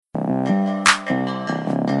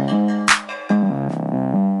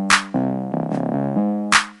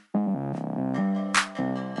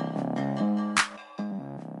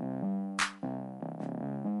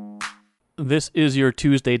This is your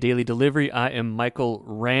Tuesday Daily Delivery. I am Michael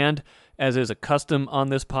Rand. As is a custom on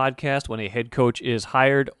this podcast, when a head coach is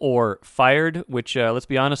hired or fired, which, let's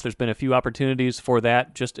be honest, there's been a few opportunities for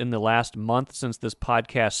that just in the last month since this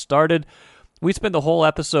podcast started. We spent the whole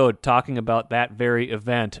episode talking about that very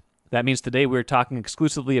event. That means today we're talking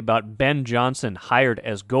exclusively about Ben Johnson, hired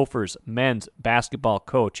as Gophers men's basketball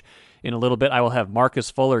coach. In a little bit, I will have Marcus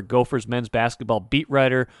Fuller, Gophers men's basketball beat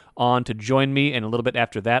writer, on to join me. And a little bit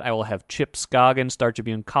after that, I will have Chip Scoggin, Star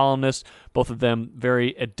Tribune columnist, both of them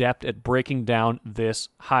very adept at breaking down this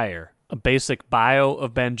hire. A basic bio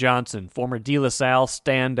of Ben Johnson, former De La Salle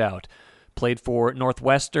standout. Played for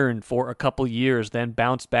Northwestern for a couple years, then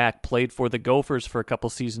bounced back, played for the Gophers for a couple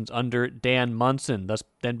seasons under Dan Munson,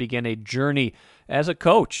 then began a journey as a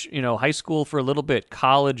coach, high school for a little bit,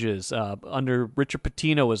 colleges, under Richard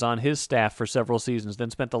Pitino was on his staff for several seasons, then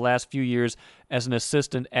spent the last few years as an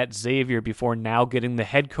assistant at Xavier before now getting the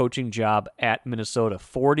head coaching job at Minnesota.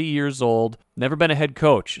 40 years old, never been a head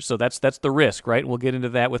coach, so that's the risk, right? And we'll get into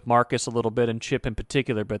that with Marcus a little bit and Chip in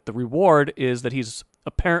particular, but the reward is that he's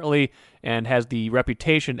apparently and has the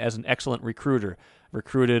reputation as an excellent recruiter.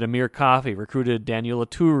 Recruited Amir Coffey, recruited Daniel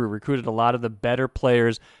Aturu, recruited a lot of the better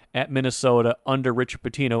players at Minnesota under Richard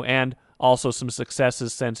Pitino, and also some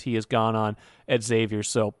successes since he has gone on at Xavier.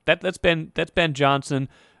 So that's Ben Johnson.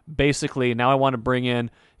 Basically, now I want to bring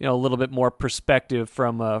in a little bit more perspective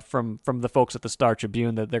from the folks at the Star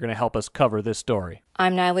Tribune that they're going to help us cover this story.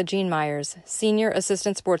 I'm Nyla Jean Myers, Senior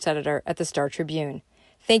Assistant Sports Editor at the Star Tribune.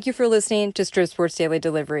 Thank you for listening to Strip Sports Daily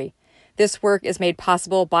Delivery. This work is made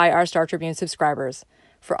possible by our Star Tribune subscribers.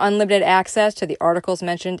 For unlimited access to the articles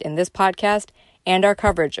mentioned in this podcast and our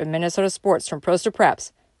coverage of Minnesota sports from pros to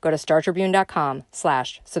preps, go to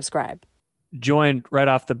startribune.com/subscribe. Joined right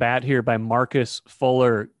off the bat here by Marcus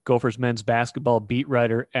Fuller, Gophers men's basketball beat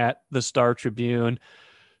writer at the Star Tribune.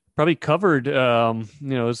 Probably covered,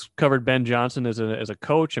 has covered Ben Johnson as a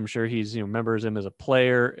coach. I'm sure he's remembers him as a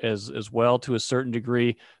player as well to a certain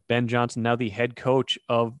degree. Ben Johnson now the head coach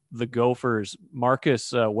of the Gophers.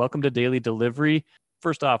 Marcus, welcome to Daily Delivery.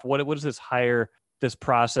 First off, what is this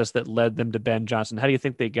process that led them to Ben Johnson? How do you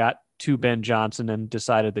think they got to Ben Johnson and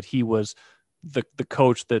decided that he was the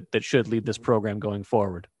coach that should lead this program going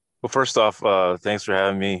forward? Well, first off, thanks for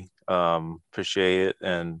having me. Appreciate it.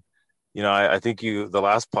 And I think the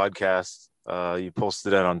last podcast, you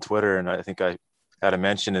posted it on Twitter, and I think I had a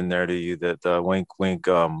mention in there to you that Wink might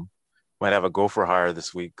have a Gopher hire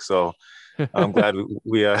this week. So I'm glad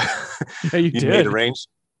we yeah, you did. Made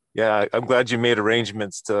Yeah, I'm glad you made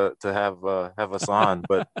arrangements to have us on.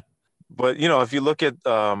 But if you look at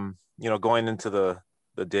going into the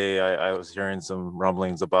day, I was hearing some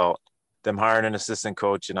rumblings about them hiring an assistant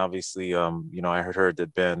coach, and obviously I heard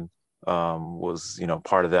that Ben was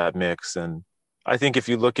part of that mix. And I think if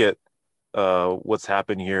you look at what's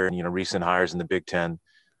happened here and recent hires in the Big Ten,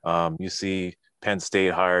 you see Penn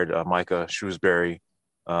State hired Micah Shrewsbury.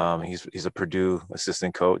 He's a Purdue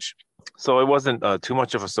assistant coach, so it wasn't too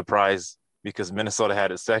much of a surprise because Minnesota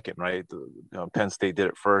had it second, right? Penn State did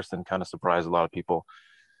it first and kind of surprised a lot of people.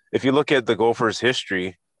 If you look at the Gophers'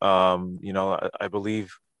 history, I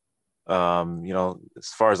believe as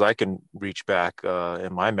far as I can reach back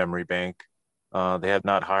in my memory bank, they have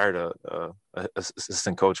not hired a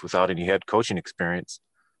assistant coach without any head coaching experience.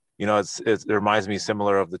 It reminds me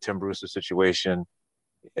similar of the Tim Brewster situation,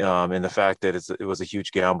 in the fact that it was a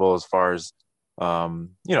huge gamble as far as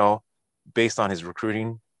based on his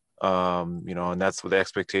recruiting, and that's what the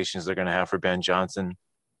expectations they're going to have for Ben Johnson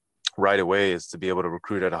right away is to be able to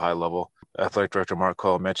recruit at a high level. Athletic Director Mark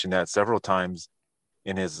Coyle mentioned that several times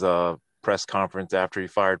in his press conference after he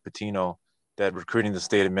fired Pitino, that recruiting the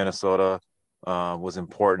state of Minnesota was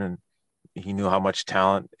important. He knew how much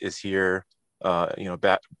talent is here.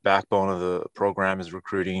 Backbone of the program is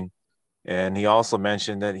recruiting. And he also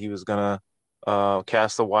mentioned that he was going to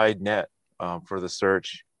cast a wide net for the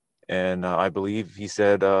search. And I believe he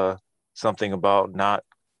said something about not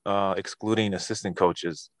excluding assistant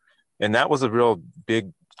coaches. And that was a real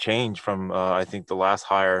big change from, I think, the last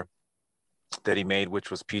hire that he made, which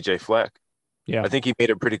was PJ Fleck. Yeah, I think he made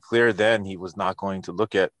it pretty clear then he was not going to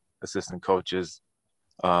look at assistant coaches,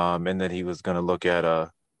 and that he was going to look at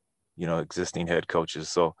existing head coaches.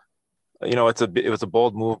 So it was a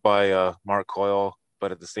bold move by Mark Coyle,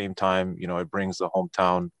 but at the same time, it brings a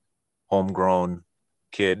homegrown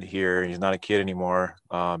kid here. He's not a kid anymore.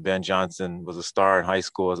 Ben Johnson was a star in high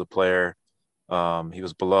school as a player. He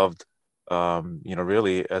was beloved,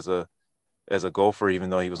 really as a Gopher, even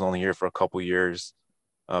though he was only here for a couple years,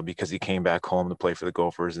 because he came back home to play for the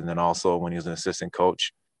Gophers. And then also when he was an assistant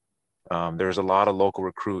coach, there was a lot of local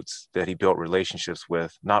recruits that he built relationships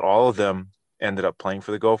with. Not all of them ended up playing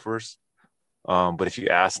for the Gophers. But if you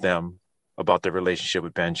ask them about their relationship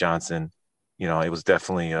with Ben Johnson, it was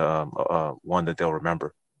definitely one that they'll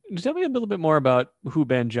remember. Tell me a little bit more about who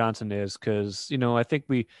Ben Johnson is, because I think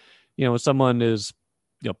when someone is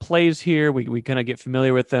plays here, we kind of get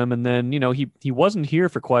familiar with them, and then he wasn't here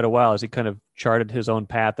for quite a while as he kind of charted his own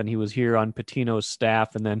path, and he was here on Pitino's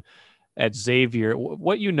staff, and then at Xavier.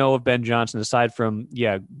 What of Ben Johnson aside from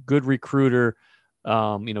good recruiter,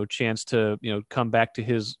 chance to come back to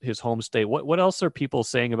his home state. What else are people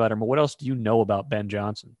saying about him, or what else do you know about Ben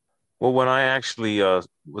Johnson? Well, when I actually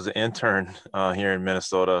was an intern here in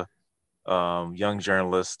Minnesota, young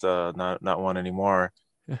journalist, not one anymore.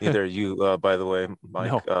 Neither you, by the way,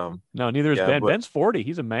 Mike. No, neither is Ben. Ben's 40.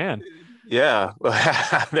 He's a man. Yeah,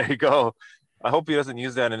 there you go. I hope he doesn't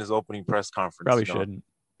use that in his opening press conference. Probably shouldn't.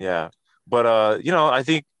 Yeah, but I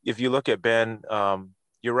think if you look at Ben,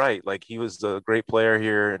 you're right. Like, he was a great player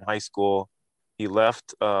here in high school. He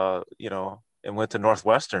left, and went to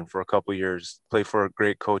Northwestern for a couple of years, played for a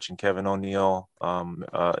great coach in Kevin O'Neill. And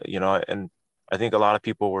I think a lot of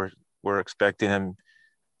people were expecting him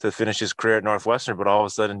to finish his career at Northwestern, but all of a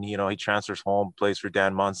sudden, he transfers home, plays for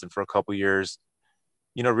Dan Munson for a couple of years.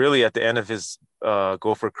 Really at the end of his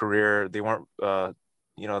Gopher career, they weren't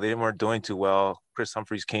doing too well. Chris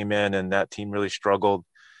Humphreys came in, and that team really struggled.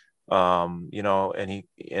 And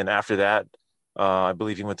after that, I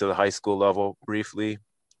believe he went to the high school level briefly.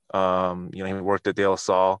 He worked at De La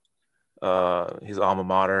Salle, his alma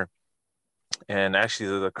mater, and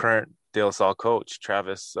actually the current De La Salle coach,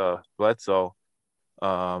 Travis Bledsoe,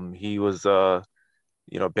 he was,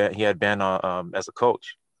 he had been as a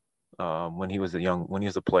coach when he was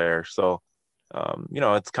a player. So,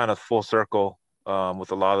 it's kind of full circle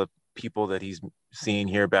with a lot of people that he's seen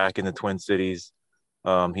here back in the Twin Cities.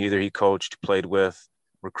 He coached, played with,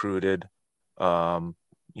 recruited,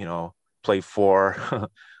 played for.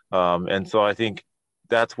 And so I think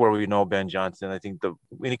that's where we know Ben Johnson. I think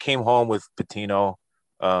when he came home with Pitino,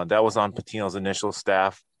 that was on Pitino's initial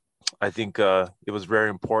staff. I think it was very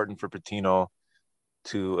important for Pitino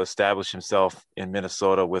to establish himself in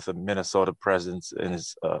Minnesota with a Minnesota presence in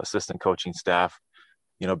his assistant coaching staff.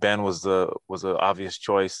 Ben was an obvious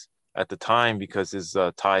choice at the time because his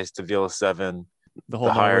ties to Villa 7, the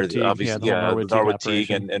Norwood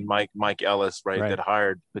Teague and Mike Ellis, right, that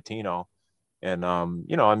hired Pitino. And,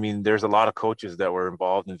 there's a lot of coaches that were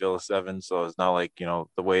involved in Villa 7. So it's not like,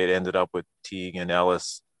 the way it ended up with Teague and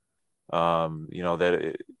Ellis,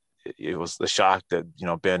 that it was the shock that,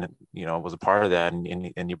 Ben, was a part of that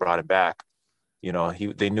and you brought it back.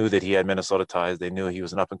 They knew that he had Minnesota ties. They knew he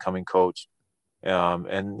was an up and coming coach.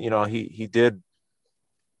 He did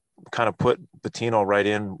kind of put Pitino right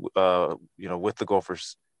in, with the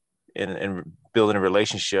Gophers and building a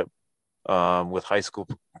relationship with high school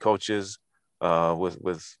coaches,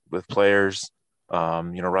 with players.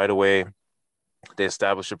 Right away, they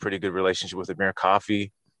established a pretty good relationship with Amir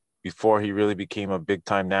Coffey before he really became a big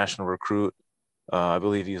time national recruit. I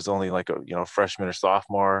believe he was only like a freshman or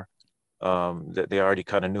sophomore. That they already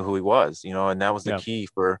kind of knew who he was, and that was the key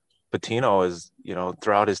for Pitino is,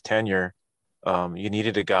 throughout his tenure, you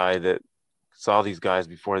needed a guy that saw these guys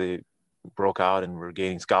before they broke out and were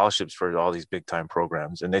gaining scholarships for all these big time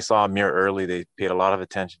programs. And they saw Amir early. They paid a lot of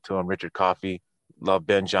attention to him. Richard Coffey loved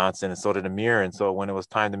Ben Johnson, and so did Amir. And so when it was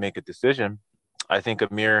time to make a decision, I think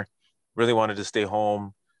Amir really wanted to stay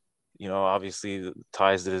home. Obviously the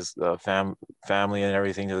ties to his family and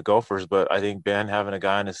everything to the Gophers. But I think Ben, having a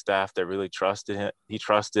guy on his staff that really trusted him, he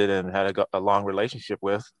trusted and had a long relationship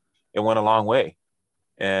with, it went a long way.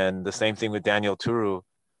 And the same thing with Daniel Turu.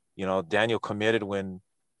 Daniel committed when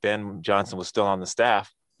Ben Johnson was still on the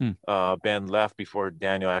staff. Ben left before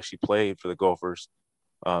Daniel actually played for the Gophers,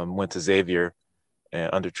 went to Xavier and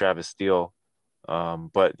under Travis Steele.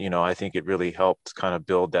 But I think it really helped kind of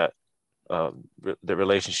build that the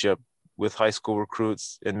relationship with high school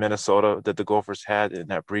recruits in Minnesota that the Gophers had in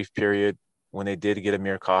that brief period. When they did get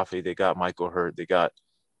Amir Coffey, they got Michael Hurt, they got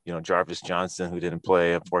Jarvis Johnson, who didn't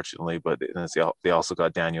play, unfortunately, but they also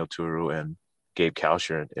got Daniel Turu and Gabe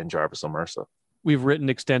Kalsher and Jarvis Omersa. We've written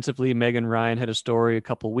extensively. Megan Ryan had a story a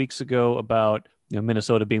couple of weeks ago about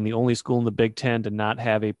Minnesota being the only school in the Big Ten to not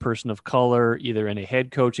have a person of color, either in a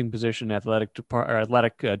head coaching position, athletic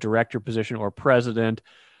director position, or president.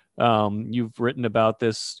 You've written about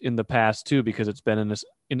this in the past too, because it's been an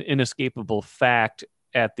inescapable fact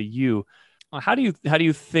at the U. How do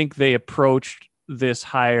you think they approached this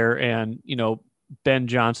hire, and Ben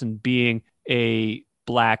Johnson being a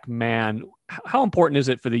black man? How important is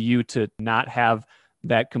it for the U to not have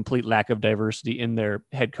that complete lack of diversity in their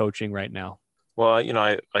head coaching right now? Well,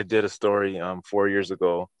 I did a story 4 years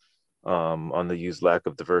ago on the U's lack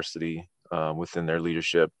of diversity within their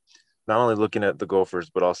leadership. Not only looking at the Gophers,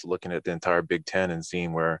 but also looking at the entire Big Ten and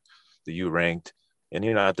seeing where the U ranked. And,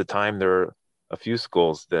 at the time, there were a few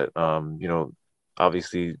schools that,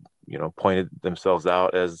 obviously, pointed themselves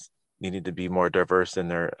out as needing to be more diverse in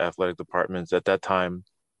their athletic departments. At that time,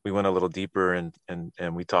 we went a little deeper and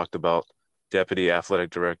we talked about deputy athletic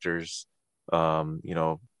directors,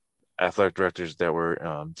 athletic directors that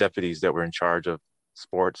were deputies that were in charge of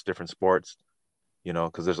sports, different sports,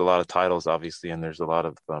 because there's a lot of titles, obviously, and there's a lot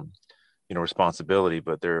of, responsibility,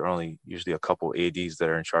 but there are only usually a couple ADs that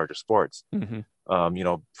are in charge of sports. Mm-hmm.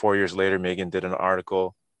 4 years later, Megan did an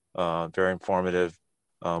article, very informative,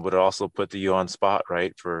 but it also put the U on spot,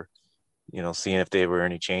 right, for, seeing if there were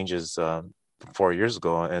any changes 4 years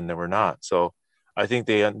ago, and there were not. So I think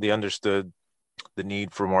they understood the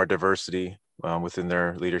need for more diversity within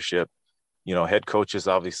their leadership. Head coaches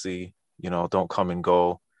obviously, don't come and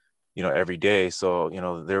go, every day. So,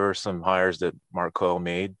 there were some hires that Mark Coyle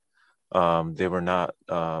made. They were not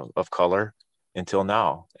of color until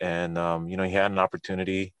now. And, he had an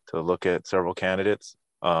opportunity to look at several candidates.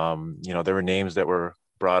 There were names that were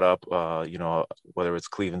brought up, whether it's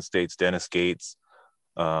Cleveland State's Dennis Gates,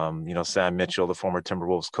 Sam Mitchell, the former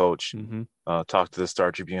Timberwolves coach, Mm-hmm. Talked to the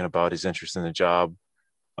Star Tribune about his interest in the job.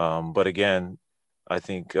 But again, I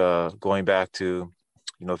think going back to,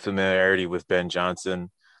 familiarity with Ben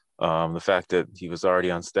Johnson, the fact that he was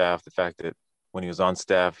already on staff, the fact that when he was on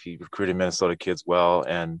staff, he recruited Minnesota kids well.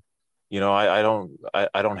 And, I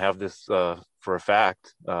don't have this for a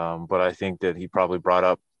fact, but I think that he probably brought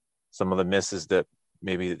up some of the misses that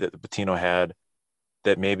maybe that Pitino had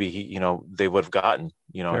that maybe he, they would have gotten,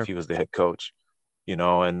 Sure. if he was the head coach,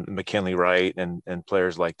 and McKinley Wright and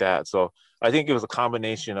players like that. So I think it was a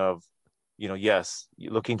combination of, yes,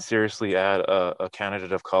 looking seriously at a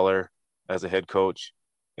candidate of color as a head coach.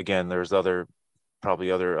 Again, there's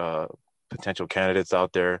probably other potential candidates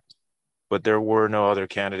out there, but there were no other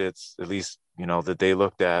candidates, at least, that they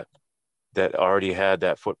looked at that already had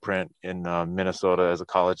that footprint in Minnesota as a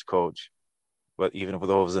college coach, but even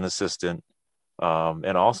though it was an assistant.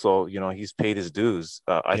 And also, he's paid his dues.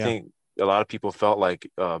 I think a lot of people felt like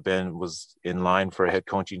Ben was in line for a head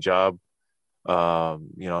coaching job,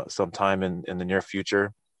 sometime in the near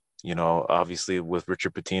future. Obviously with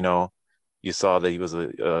Richard Pitino, you saw that he was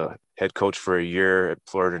a head coach for a year at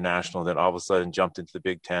Florida National, then all of a sudden jumped into the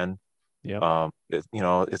Big Ten. Yeah. It's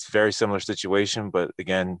a very similar situation, but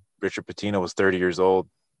again, Richard Pitino was 30 years old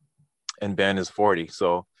and Ben is 40.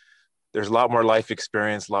 So there's a lot more life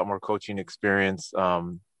experience, a lot more coaching experience,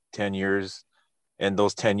 10 years. And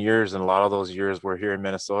those 10 years and a lot of those years were here in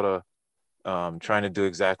Minnesota, trying to do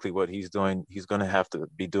exactly what he's doing. He's going to have to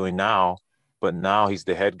be doing now, but now he's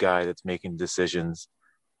the head guy that's making decisions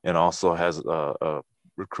and also has a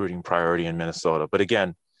recruiting priority in Minnesota. But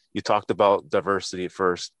again, you talked about diversity at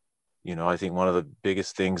first. I think one of the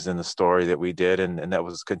biggest things in the story that we did, and that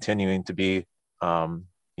was continuing to be,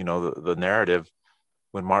 the narrative.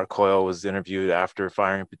 When Mark Coyle was interviewed after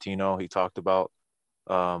firing Pitino, he talked about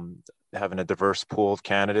having a diverse pool of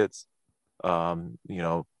candidates.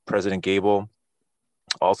 President Gable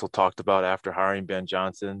also talked about after hiring Ben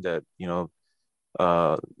Johnson that,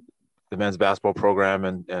 the men's basketball program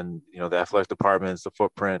and the athletic departments, the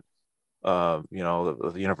footprint,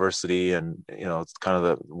 the university, and it's kind of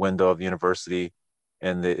the window of the university,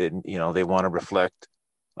 and they want to reflect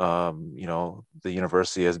the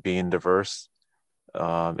university as being diverse,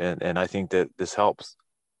 and I think that this helps.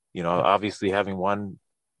 Obviously having one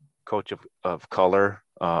coach of color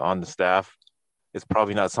on the staff is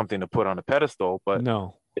probably not something to put on a pedestal, but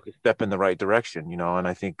No. it's a step in the right direction, and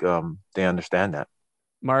I think they understand that.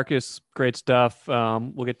 Marcus, great stuff.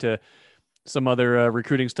 We'll get to some other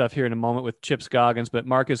recruiting stuff here in a moment with Chip Scoggins, but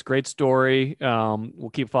Marcus, great story.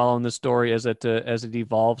 We'll keep following this story as it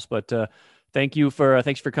evolves. But thanks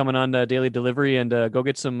for coming on Daily Delivery, and go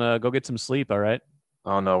get some sleep. All right.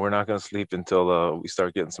 Oh no, we're not going to sleep until we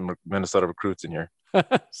start getting some Minnesota recruits in here.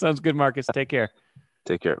 Sounds good, Marcus. Take care.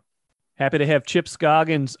 Take care. Happy to have Chip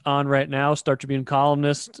Scoggins on right now, Star Tribune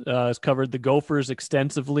columnist, has covered the Gophers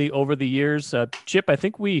extensively over the years. Chip, I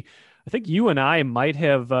think you and I might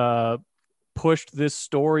have pushed this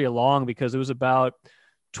story along because it was about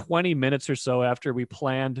 20 minutes or so after we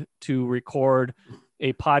planned to record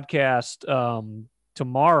a podcast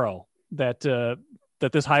tomorrow that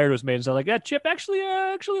this hire was made. And so like, yeah, Chip, actually,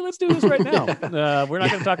 let's do this right now. We're not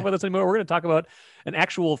going to talk about this anymore. We're going to talk about an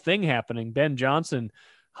actual thing happening. Ben Johnson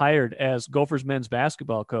hired as Gophers men's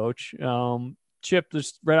basketball coach. Chip,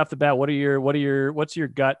 just right off the bat, what's your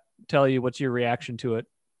gut tell you? What's your reaction to it?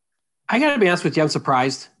 I got to be honest with you. I'm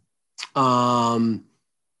surprised.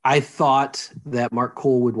 I thought that Mark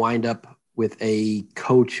Cole would wind up with a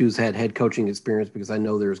coach who's had head coaching experience, because I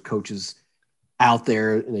know there's coaches out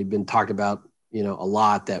there and they've been talked about, a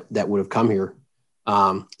lot that would have come here.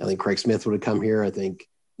 I think Craig Smith would have come here. I think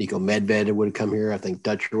Nico Medved would have come here. I think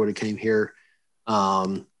Dutcher would have came here.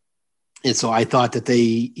 And so I thought that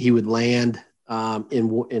he would land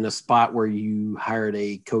in a spot where you hired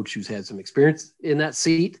a coach who's had some experience in that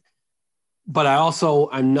seat. But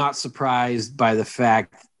I'm not surprised by the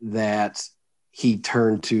fact that he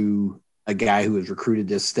turned to a guy who has recruited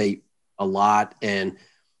this state a lot. And,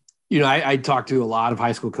 I talked to a lot of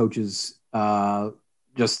high school coaches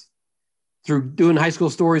just through doing high school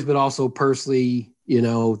stories, but also personally,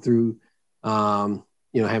 through,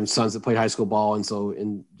 having sons that played high school ball.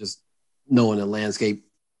 And just knowing the landscape.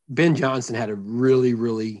 Ben Johnson has a really,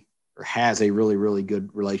 really good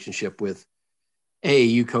relationship with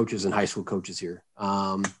AAU coaches and high school coaches here.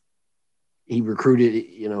 He recruited,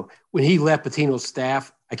 when he left Pitino's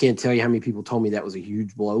staff, I can't tell you how many people told me that was a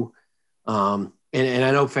huge blow. And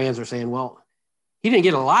I know fans are saying, well, he didn't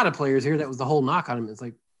get a lot of players here. That was the whole knock on him. It's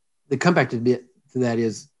like the comeback to that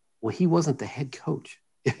is, well, he wasn't the head coach.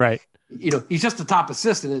 Right. He's just the top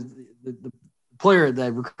assistant. The player,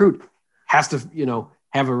 the recruit has to,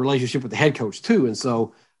 have a relationship with the head coach too. And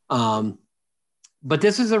so, but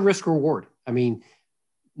this is a risk reward. I mean,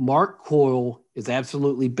 Mark Coyle is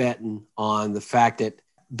absolutely betting on the fact that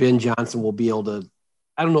Ben Johnson will be able to,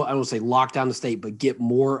 I don't say lock down the state, but get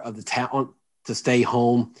more of the talent to stay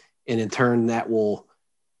home. And in turn, that will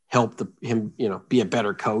help him, be a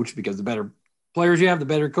better coach, because the better players you have, the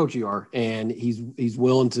better coach you are. And he's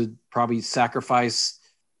willing to probably sacrifice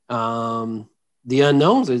the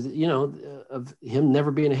unknowns, of him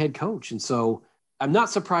never being a head coach. And so I'm not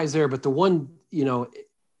surprised there, but the one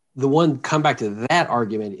comeback to that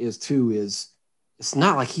argument is it's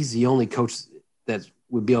not like he's the only coach that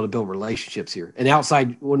would be able to build relationships here. An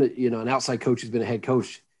outside coach who's been a head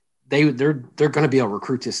coach, they're going to be able to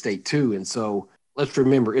recruit this state too. And so let's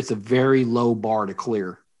remember, it's a very low bar to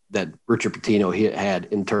clear that Richard Pitino had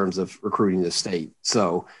in terms of recruiting this state.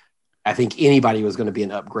 So I think anybody was going to be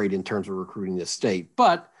an upgrade in terms of recruiting this state.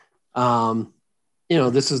 But,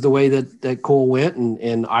 this is the way that Cole went.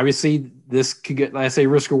 And obviously this could get, like I say,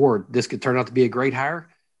 risk reward. This could turn out to be a great hire,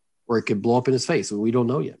 or it could blow up in his face. We don't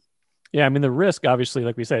know yet. Yeah. I mean, the risk, obviously,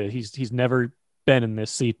 like we said, he's never been in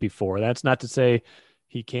this seat before. That's not to say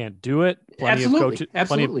he can't do it. Plenty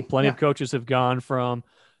of coaches have gone from,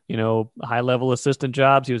 high-level assistant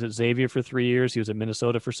jobs. He was at Xavier for 3 years. He was at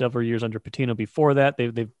Minnesota for several years under Pitino before that.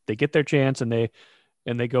 They get their chance and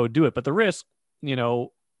they go do it. But the risk,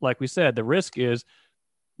 like we said, the risk is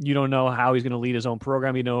you don't know how he's going to lead his own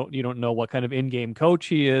program. You don't know what kind of in-game coach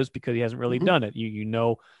he is, because he hasn't really done it. You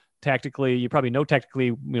probably know tactically,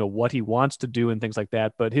 what he wants to do and things like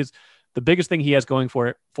that. But the biggest thing he has going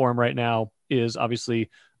for him right now is obviously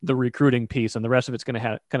the recruiting piece, and the rest of it's going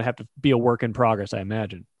to have to be a work in progress, I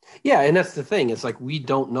imagine. Yeah, and that's the thing. It's like we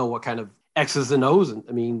don't know what kind of X's and O's.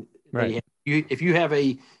 I mean, right. If you have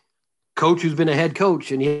a coach who's been a head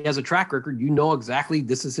coach and he has a track record, exactly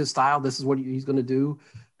this is his style. This is what he's going to do.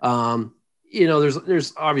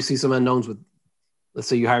 There's obviously some unknowns with, let's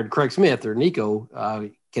say you hired Craig Smith or Nico.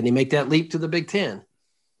 Can they make that leap to the Big Ten?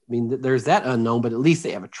 I mean, there's that unknown, but at least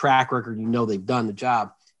they have a track record. They've done the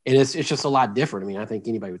job. And it's just a lot different. I mean, I think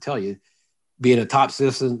anybody would tell you, being a top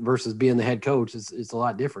assistant versus being the head coach is a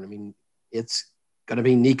lot different. I mean, it's going to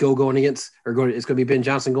be Nico it's going to be Ben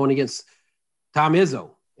Johnson going against Tom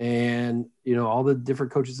Izzo and, all the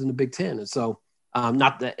different coaches in the Big Ten. And so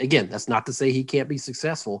that's not to say he can't be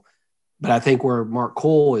successful, but I think where Mark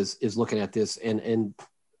Cole is looking at this, and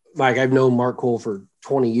Mike, I've known Mark Cole for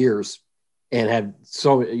 20 years and had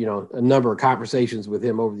a number of conversations with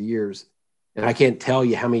him over the years. And I can't tell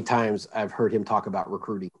you how many times I've heard him talk about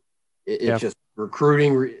recruiting. It's just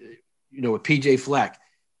recruiting, with PJ Fleck,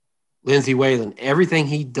 Lindsey Whalen, everything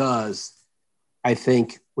he does. I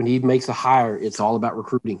think when he makes a hire, it's all about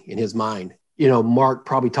recruiting in his mind. Mark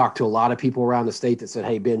probably talked to a lot of people around the state that said,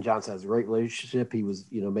 hey, Ben Johnson has a great relationship. He was,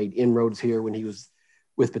 made inroads here when he was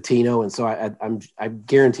with Pitino. And so I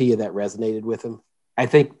guarantee you that resonated with him. I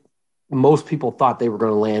think most people thought they were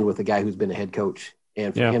going to land with a guy who's been a head coach.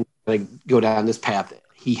 And for him to go down this path,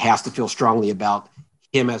 he has to feel strongly about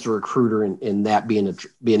him as a recruiter and that being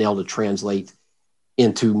able to translate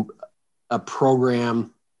into a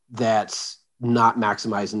program that's not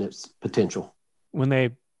maximizing its potential. When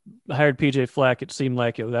they hired PJ Fleck, it seemed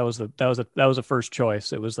like that was a first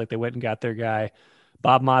choice. It was like they went and got their guy.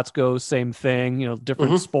 Bob Motzko, same thing.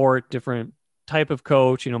 Different sport, different type of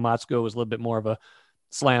coach. Motzko was a little bit more of a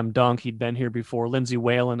slam dunk. He'd been here before. Lindsay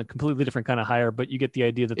Whalen, a completely different kind of hire, but you get the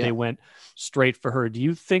idea that they went straight for her. Do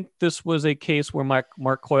you think this was a case where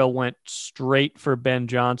Mark Coyle went straight for Ben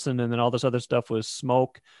Johnson and then all this other stuff was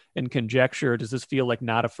smoke and conjecture? Or does this feel like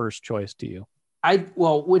not a first choice to you?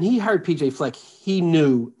 Well, when he hired PJ Fleck, he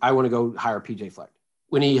knew I want to go hire PJ Fleck.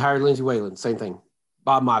 When he hired Lindsay Whalen, same thing.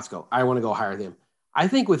 Bob Motzko, I want to go hire them. I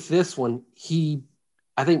think with this one,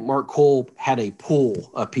 I think Mark Cole had a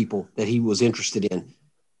pool of people that he was interested in.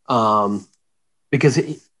 Because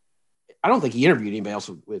I don't think he interviewed anybody else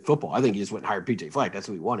with football. I think he just went and hired PJ Fleck. That's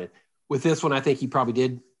what he wanted. With this one, I think he probably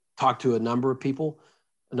did talk to a number of people,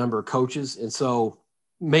 a number of coaches. And so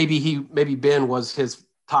maybe Ben was his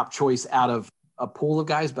top choice out of a pool of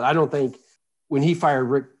guys, but I don't think when he fired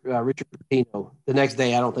Richard Pitino the next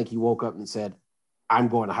day, I don't think he woke up and said, I'm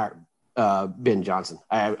going to hire Ben Johnson.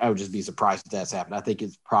 I would just be surprised if that's happened. I think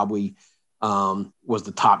it's probably was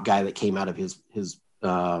the top guy that came out of his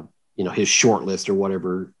short list or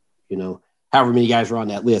whatever, however many guys were on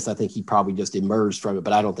that list. I think he probably just emerged from it,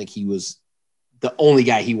 but I don't think he was the only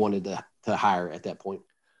guy he wanted to hire at that point.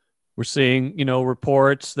 We're seeing,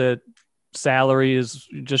 reports that salary is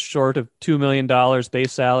just short of $2 million.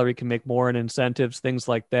 Base salary can make more in incentives, things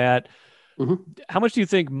like that. Mm-hmm. How much do you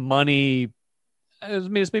think money,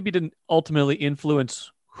 this maybe didn't ultimately influence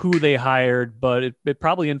who they hired, but it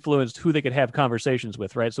probably influenced who they could have conversations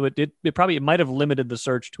with, right? So it might have limited the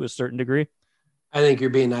search to a certain degree. I think you're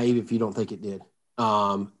being naive if you don't think it did.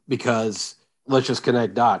 Because let's just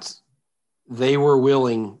connect dots. They were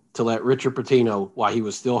willing to let Richard Pitino, while he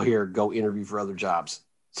was still here, go interview for other jobs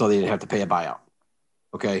so they didn't have to pay a buyout.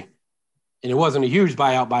 Okay. And it wasn't a huge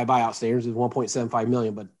buyout by buyout standards. It was $1.75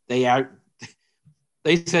 million, but they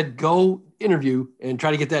said, go interview and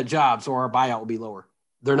try to get that job so our buyout will be lower.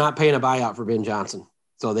 They're not paying a buyout for Ben Johnson.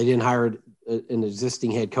 So they didn't hire an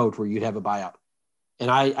existing head coach where you'd have a buyout. And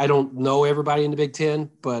I don't know everybody in the Big Ten,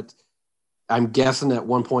 but I'm guessing that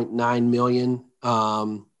 $1.9 million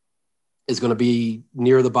is going to be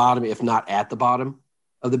near the bottom, if not at the bottom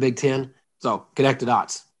of the Big Ten. So connect the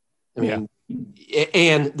dots. And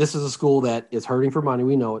this is a school that is hurting for money.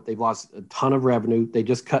 We know it. They've lost a ton of revenue. They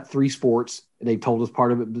just cut 3 sports, and they told us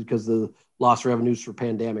part of it because of the lost revenues for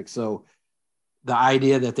pandemic. So the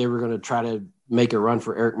idea that they were going to try to make a run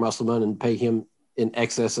for Eric Musselman and pay him in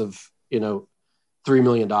excess of, $3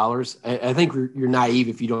 million. I think you're naive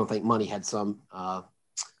if you don't think money had some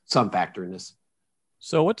factor in this.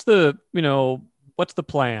 So what's the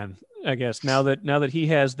plan, I guess, now that he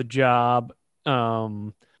has the job?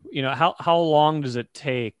 How long does it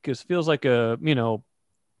take? Because it feels like I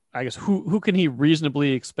guess who can he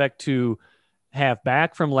reasonably expect to have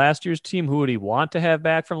back from last year's team? Who would he want to have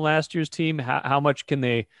back from last year's team? How much can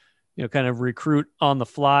they, kind of recruit on the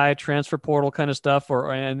fly, transfer portal kind of stuff,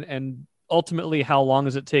 and ultimately how long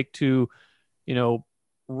does it take to,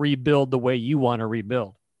 rebuild the way you want to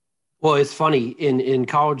rebuild? Well, it's funny in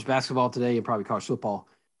college basketball today and probably college football,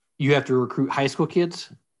 you have to recruit high school kids,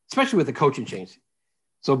 especially with the coaching change.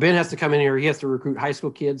 So Ben has to come in here. He has to recruit high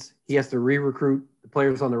school kids. He has to re-recruit the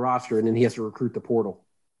players on the roster, and then he has to recruit the portal.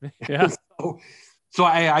 Yeah. So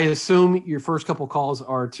I assume your first couple calls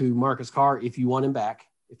are to Marcus Carr, if you want him back,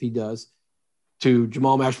 if he does, to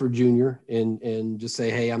Jamal Mashburn Jr. and just say,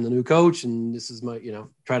 hey, I'm the new coach, and this is my,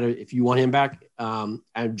 try to, if you want him back,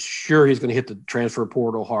 I'm sure he's going to hit the transfer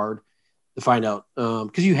portal hard to find out.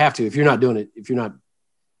 Because you have to, if you're not doing it,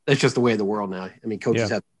 that's just the way of the world now. I mean, coaches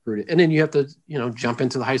have to recruit it. And then you have to, jump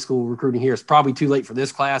into the high school recruiting here. It's probably too late for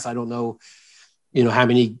this class. I don't know, how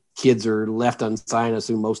many kids are left unsigned. I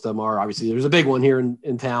assume most of them are. Obviously, there's a big one here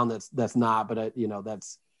in town that's not, but I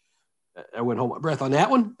wouldn't hold my breath on that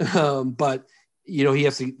one. But he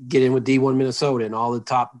has to get in with D1 Minnesota and all the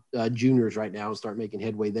top juniors right now and start making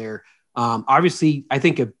headway there. Obviously, I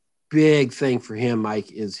think a big thing for him,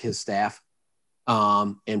 Mike, is his staff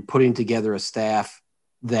and putting together a staff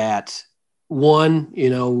that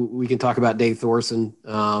we can talk about Dave Thorson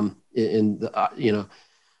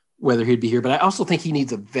whether he'd be here, but I also think he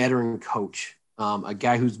needs a veteran coach, a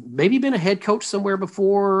guy who's maybe been a head coach somewhere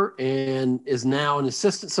before and is now an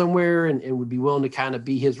assistant somewhere and would be willing to kind of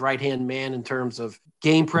be his right-hand man in terms of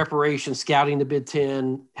game preparation, scouting the Big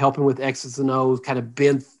Ten, helping with X's and O's, kind of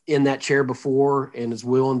been in that chair before and is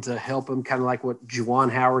willing to help him, kind of like what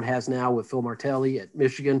Juwan Howard has now with Phil Martelli at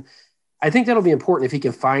Michigan. I think that'll be important if he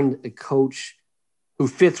can find a coach who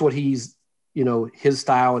fits what he's, his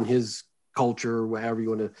style and his culture, whatever you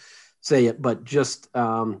want to say it, but just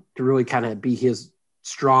to really kind of be his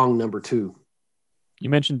strong number 2. You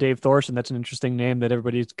mentioned Dave Thorson. That's an interesting name that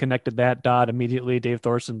everybody's connected that dot immediately. Dave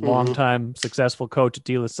Thorson, longtime successful coach at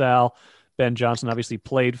De La Salle, Ben Johnson obviously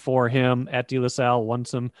played for him at De La Salle, won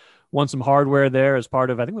some hardware there as part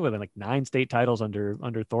of, I think we were like 9 state titles under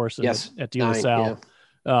Thorson at De La Salle.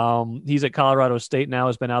 Yeah. He's at Colorado State now,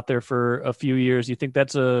 has been out there for a few years. You think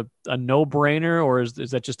that's a no-brainer, or is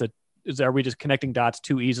that just are we just connecting dots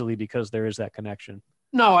too easily because there is that connection?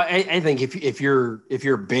 No, I think if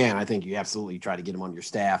you're Ben, I think you absolutely try to get him on your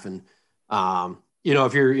staff. And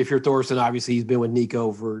if you're Thorson, obviously he's been with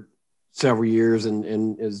Nico for several years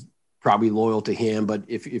and is probably loyal to him. But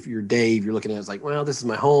if you're Dave, you're looking at it as like, well, this is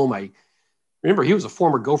my home. I remember he was a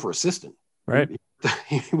former Gopher assistant. Right.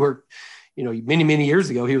 He worked, many years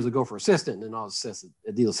ago, he was a Gopher assistant and all assistant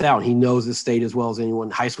at De La Salle. And he knows this state as well as anyone.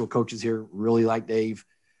 High school coaches here really like Dave.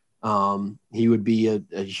 He would be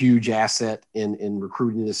a huge asset in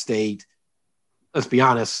recruiting the state. Let's be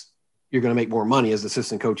honest, you're going to make more money as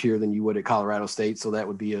assistant coach here than you would at Colorado State. So that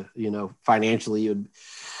would be financially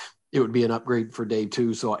it would be an upgrade for Dave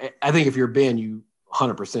too. So I think if you're Ben, you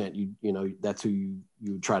 100%, that's who you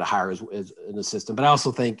would try to hire as an assistant. But I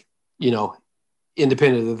also think,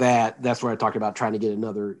 independent of that, that's where I talked about trying to get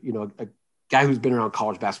another, a guy who's been around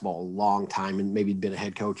college basketball a long time and maybe been a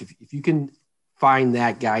head coach. If you can find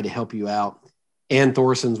that guy to help you out and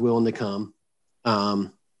Thorson's willing to come,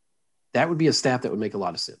 that would be a staff that would make a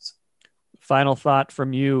lot of sense. Final thought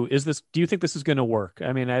from you do you think this is going to work?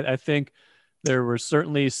 I mean, I think there were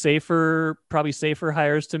certainly probably safer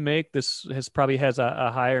hires to make. This probably has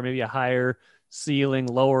a higher ceiling,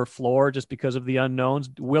 lower floor just because of the unknowns.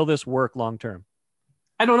 Will this work long-term?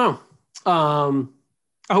 I don't know.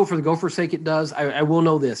 I hope for the Gophers' sake it does. I will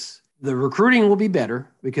know this. The recruiting will be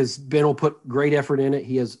better because Ben will put great effort in it.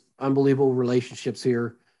 He has unbelievable relationships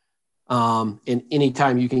here. And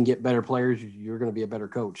anytime you can get better players, you're going to be a better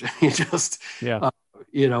coach. That's just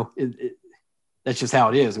how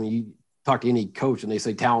it is. I mean, you talk to any coach and they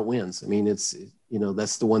say talent wins. I mean, it's,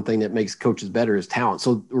 that's the one thing that makes coaches better is talent.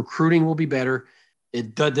 So recruiting will be better.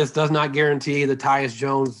 This does not guarantee that Tyus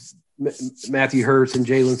Jones, Matthew Hurts, and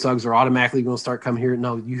Jalen Suggs are automatically going to start coming here.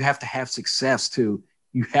 No, you have to have success too.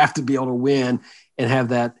 You have to be able to win and have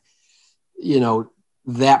that,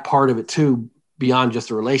 that part of it too, beyond just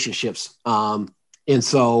the relationships. And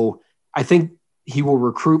so I think he will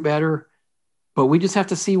recruit better, but we just have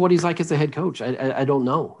to see what he's like as a head coach. I don't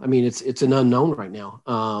know. I mean, it's an unknown right now.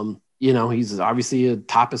 He's obviously a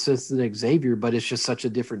top assistant at Xavier, but it's just such a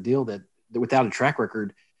different deal that without a track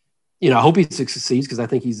record, I hope he succeeds because I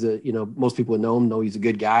think he's most people that know him know he's a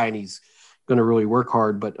good guy and he's going to really work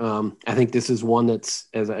hard. But I think this is one that's,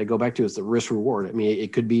 as I go back to, it's the risk reward. I mean,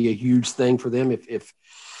 it could be a huge thing for them if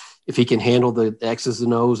he can handle the X's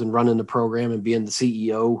and O's and running the program and being the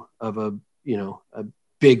CEO of a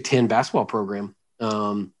Big Ten basketball program.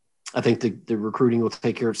 I think the recruiting will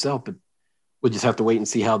take care of itself, but we'll just have to wait and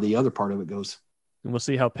see how the other part of it goes. And we'll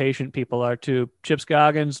see how patient people are too. Chip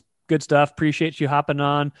Scoggins, good stuff. Appreciate you hopping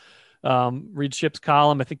on. Read Chip's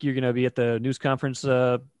column. I think you're going to be at the news conference,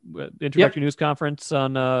 introductory news conference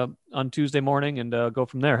on Tuesday morning, and go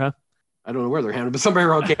from there, huh? I don't know where they're having it, but somebody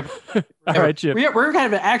around campus. All right, Chip. We're kind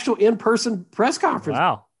of an actual in-person press conference.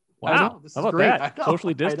 Wow. How about great. that?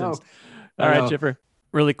 Socially distanced. All right, Chipper.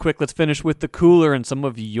 Really quick, let's finish with the cooler and some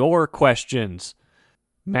of your questions.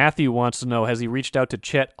 Matthew wants to know, has he reached out to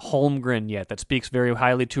Chet Holmgren yet? That speaks very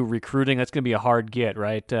highly to recruiting. That's going to be a hard get,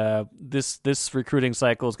 right? This recruiting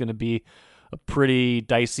cycle is going to be a pretty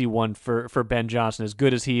dicey one for Ben Johnson. As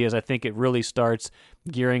good as he is, I think it really starts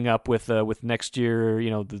gearing up with next year,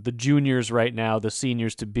 the juniors right now, the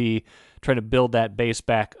seniors to be, trying to build that base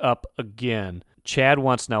back up again. Chad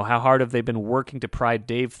wants to know, how hard have they been working to pry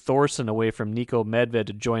Dave Thorson away from Nico Medved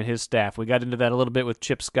to join his staff? We got into that a little bit with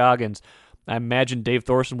Chip Scoggins. I imagine Dave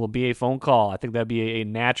Thorson will be a phone call. I think that'd be a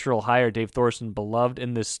natural hire. Dave Thorson, beloved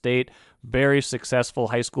in this state, very successful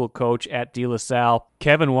high school coach at De La Salle.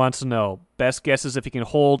 Kevin wants to know, best guess is if he can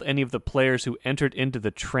hold any of the players who entered into the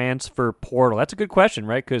transfer portal. That's a good question,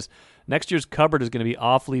 right? Because next year's cupboard is going to be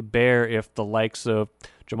awfully bare if the likes of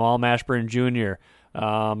Jamal Mashburn Jr.,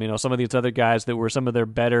 some of these other guys that were some of their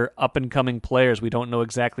better up-and-coming players, we don't know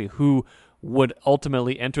exactly who would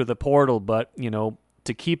ultimately enter the portal, but,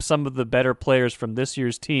 to keep some of the better players from this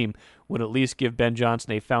year's team would at least give Ben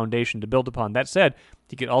Johnson a foundation to build upon. That said,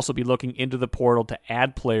 he could also be looking into the portal to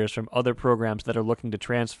add players from other programs that are looking to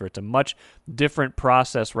transfer. It's a much different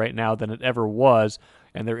process right now than it ever was,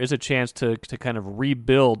 and there is a chance to kind of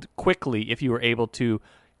rebuild quickly if you were able to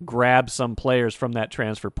grab some players from that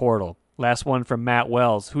transfer portal. Last one from Matt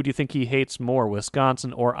Wells. Who do you think he hates more,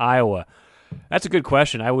 Wisconsin or Iowa? That's a good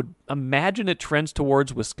question. I would imagine it trends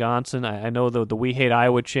towards Wisconsin. I know the We Hate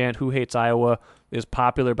Iowa chant, Who Hates Iowa, is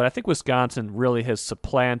popular, but I think Wisconsin really has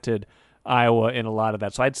supplanted Iowa in a lot of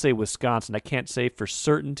that. So I'd say Wisconsin. I can't say for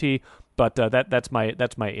certainty, but that's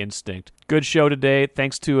my instinct. Good show today.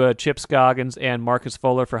 Thanks to Chip Scoggins and Marcus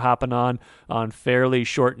Fuller for hopping on fairly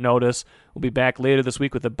short notice. We'll be back later this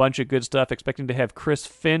week with a bunch of good stuff. Expecting to have Chris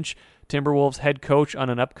Finch, Timberwolves head coach, on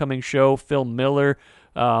an upcoming show. Phil Miller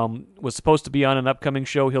was supposed to be on an upcoming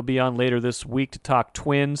show. He'll be on later this week to talk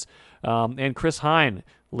Twins. And Chris Hine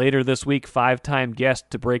later this week, 5-time guest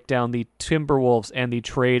to break down the Timberwolves and the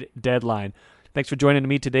trade deadline. Thanks for joining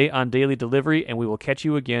me today on Daily Delivery, and we will catch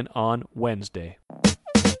you again on Wednesday.